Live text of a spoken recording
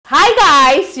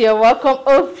Hi guys, you're welcome.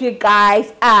 Hope you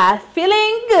guys are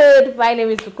feeling good. My name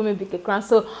is Bukumi Bikekran.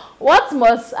 So what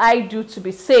must I do to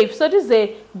be safe? So this is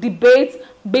a debate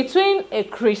between a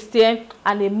Christian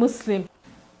and a Muslim.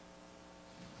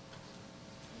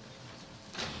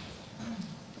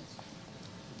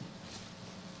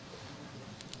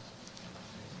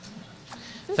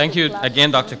 Thank you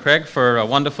again, Dr. Craig, for a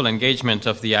wonderful engagement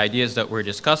of the ideas that we're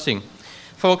discussing.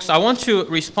 Folks, I want to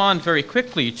respond very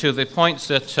quickly to the points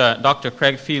that Dr.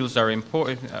 Craig feels are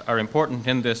important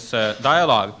in this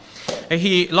dialogue.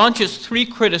 He launches three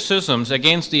criticisms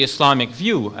against the Islamic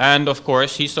view, and of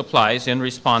course he supplies in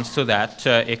response to that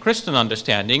a Christian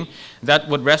understanding that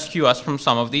would rescue us from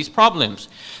some of these problems.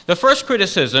 The first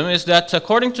criticism is that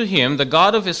according to him, the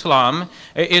God of Islam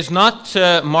is not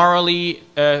morally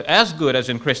as good as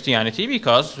in Christianity,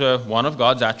 because one of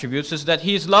God's attributes is that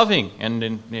he is loving, and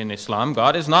in Islam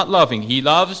God is not loving. He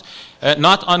loves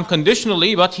not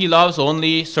unconditionally, but he loves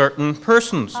only certain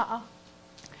persons.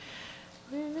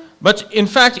 But in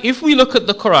fact, if we look at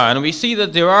the Quran, we see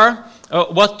that there are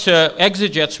what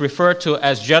exegetes refer to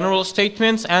as general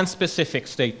statements and specific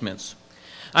statements.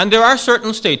 And there are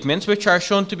certain statements which are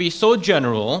shown to be so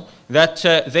general that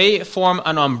they form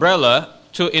an umbrella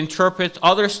to interpret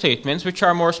other statements which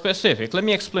are more specific. Let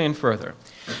me explain further.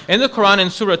 In the Quran,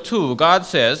 in Surah 2, God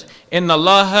says, "Inna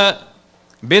Allaha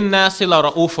bin nasi la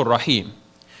ra'ufur rahim."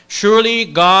 Surely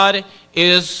God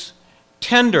is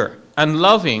tender and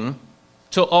loving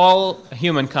to all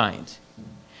humankind.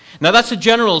 Now that's a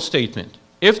general statement.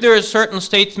 If there are certain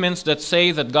statements that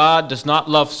say that God does not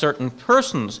love certain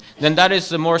persons, then that is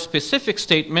the more specific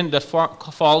statement that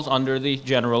falls under the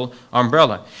general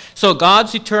umbrella. So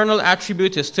God's eternal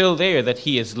attribute is still there, that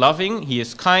he is loving, he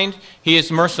is kind, he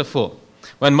is merciful.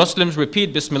 When Muslims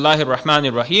repeat Bismillahir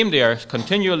Rahmanir Rahim, they are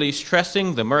continually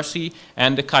stressing the mercy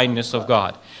and the kindness of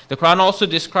God. The Quran also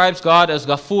describes God as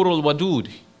Ghafurul Wadud,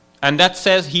 and that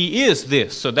says he is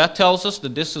this. So that tells us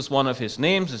that this is one of his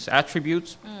names, his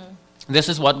attributes. This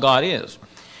is what God is.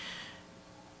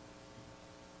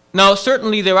 Now,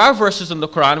 certainly there are verses in the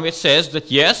Quran which says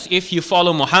that yes, if you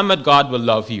follow Muhammad, God will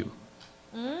love you.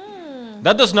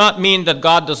 That does not mean that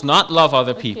God does not love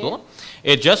other people.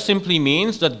 It just simply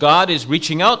means that God is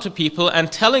reaching out to people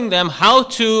and telling them how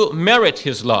to merit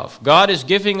his love. God is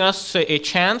giving us a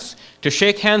chance to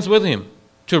shake hands with him,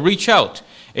 to reach out.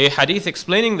 A hadith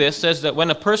explaining this says that when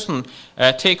a person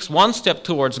takes one step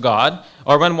towards God,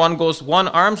 or when one goes one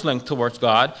arm's length towards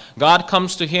God, God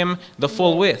comes to him the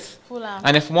full width.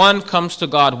 And if one comes to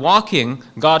God walking,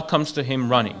 God comes to him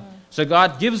running. So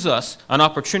God gives us an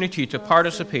opportunity to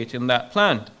participate in that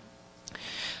plan.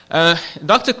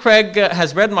 Dr. Craig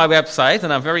has read my website,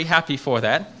 and I'm very happy for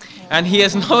that. And he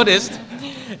has noticed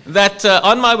that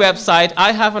on my website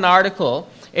I have an article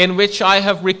in which I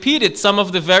have repeated some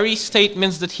of the very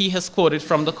statements that he has quoted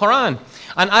from the Quran.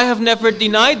 And I have never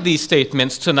denied these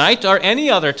statements tonight or any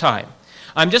other time.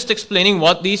 I'm just explaining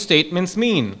what these statements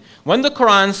mean. When the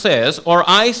Quran says, or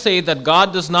I say that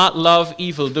God does not love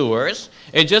evildoers,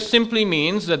 it just simply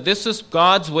means that this is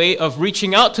God's way of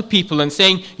reaching out to people and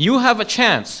saying, you have a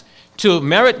chance to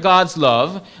merit God's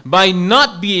love by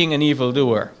not being an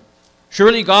evildoer.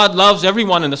 Surely God loves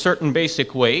everyone in a certain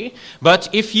basic way, but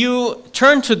if you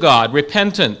turn to God,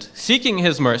 repentant, seeking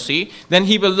his mercy, then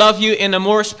he will love you in a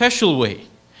more special way.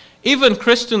 Even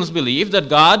Christians believe that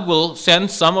God will send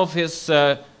some of his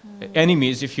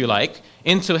enemies, if you like,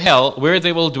 into hell, where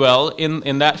they will dwell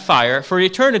in that fire for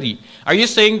eternity. Are you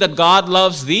saying that God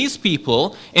loves these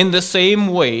people in the same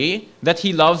way that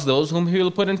he loves those whom he will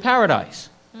put in paradise?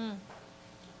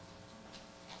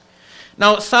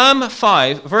 Now, Psalm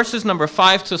 5, verses number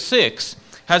 5 to 6,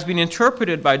 has been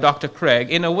interpreted by Dr.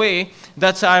 Craig in a way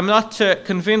that I'm not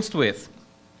convinced with.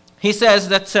 He says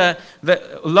that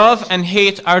love and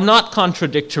hate are not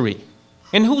contradictory.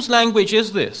 In whose language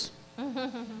is this?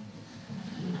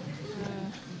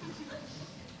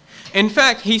 In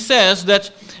fact, he says that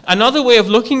another way of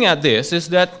looking at this is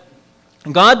that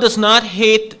God does not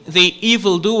hate the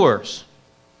evildoers,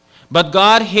 but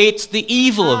God hates the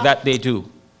evil that they do.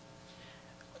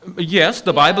 Yes,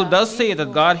 the Bible does say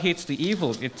that God hates the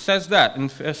evil. It says that in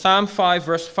Psalm 5,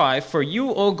 verse 5, "For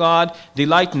you, O God,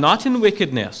 delight not in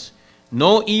wickedness.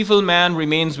 No evil man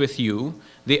remains with you.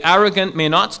 The arrogant may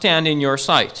not stand in your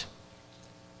sight.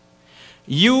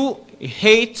 You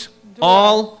hate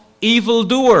all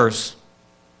evildoers."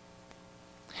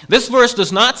 This verse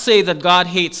does not say that God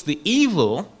hates the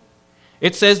evil.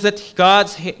 It says that God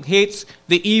hates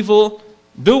the evil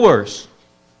doers.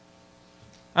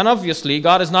 And obviously,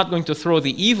 God is not going to throw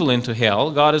the evil into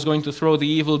hell. God is going to throw the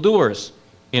evildoers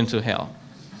into hell.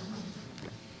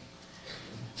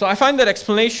 So I find that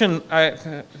explanation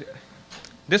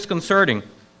disconcerting.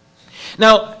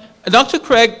 Now, Dr.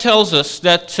 Craig tells us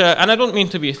that, and I don't mean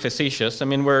to be facetious, I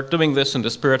mean, we're doing this in the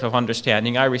spirit of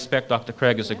understanding. I respect Dr.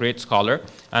 Craig as a great scholar,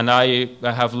 and I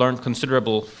have learned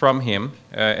considerable from him,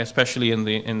 especially in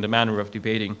the manner of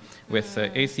debating with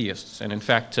atheists. And in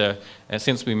fact,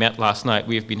 since we met last night,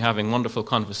 we've been having wonderful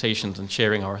conversations and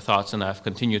sharing our thoughts, and I've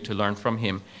continued to learn from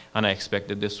him, and I expect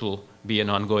that this will be an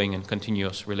ongoing and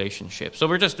continuous relationship. So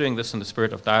we're just doing this in the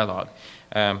spirit of dialogue,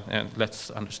 and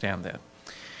let's understand that.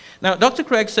 Now, Dr.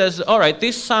 Craig says, all right,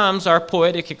 these psalms are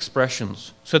poetic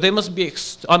expressions, so they must be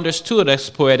understood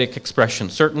as poetic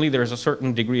expressions. Certainly, there's a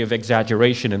certain degree of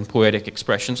exaggeration in poetic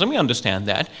expressions, and we understand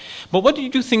that. But what do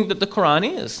you think that the Quran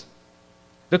is?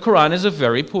 The Quran is a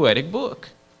very poetic book.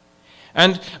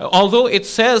 And although it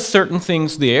says certain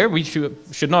things there, we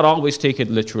should not always take it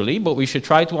literally, but we should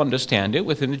try to understand it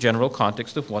within the general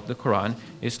context of what the Quran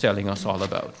is telling us all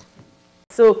about.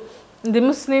 So, the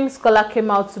Muslim scholar came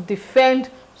out to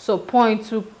defend point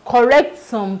to correct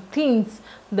some things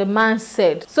the man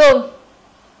said. So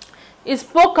he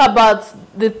spoke about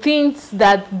the things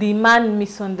that the man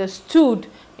misunderstood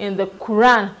in the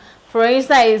Quran. For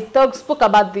instance, he spoke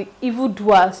about the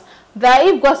evildoers. That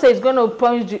if God says he's going to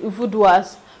punish the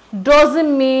evildoers,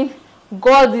 doesn't mean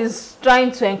God is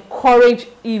trying to encourage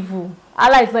evil.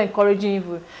 Allah is not encouraging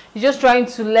evil. He's just trying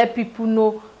to let people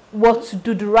know what to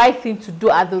do, the right thing to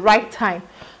do at the right time.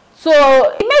 So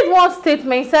he made one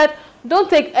statement. He said, don't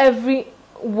take every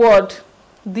word,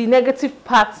 the negative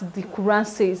part the Quran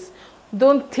says.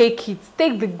 Don't take it.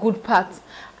 Take the good part.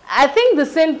 I think the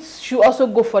same should also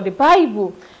go for the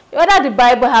Bible. Whether the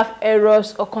Bible have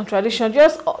errors or contradictions,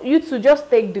 you to just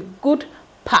take the good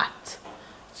part.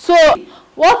 So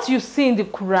what you see in the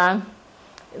Quran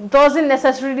doesn't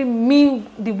necessarily mean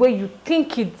the way you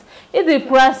think it. If the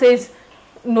Quran says,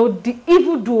 no, the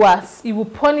evildoers, he will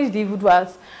punish the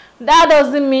evildoers, that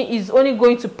doesn't mean he's only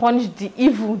going to punish the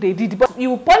evil they did, but he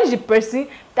will punish the person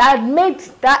that made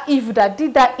that evil, that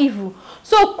did that evil.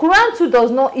 So Quran too does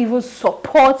not even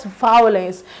support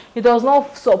violence. It does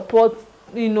not support,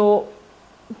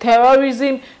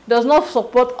 terrorism. It does not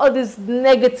support all this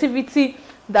negativity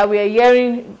that we are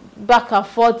hearing back and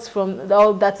forth from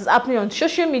that is happening on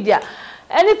social media.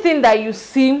 Anything that you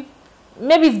see,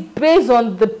 maybe it's based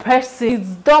on the person, it's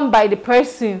done by the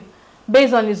person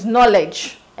based on his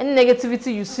knowledge. Any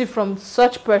negativity you see from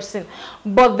such person,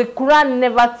 but the Quran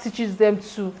never teaches them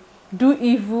to do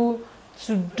evil,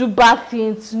 to do bad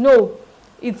things. No,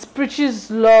 it preaches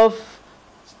love,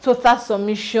 total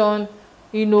submission.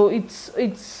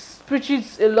 It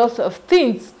preaches a lot of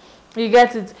things. You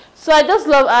get it? So I just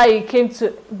love how he came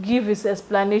to give his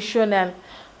explanation,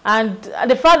 and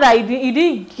the fact that he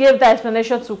didn't give that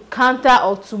explanation to counter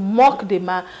or to mock the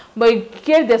man, but he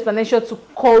gave the explanation to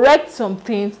correct some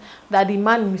things that the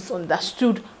man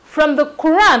misunderstood from the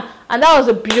Quran. And that was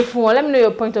a beautiful one. Let me know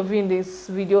your point of view in this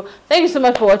video. Thank you so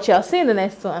much for watching. I'll see you in the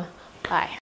next one.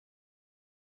 Bye.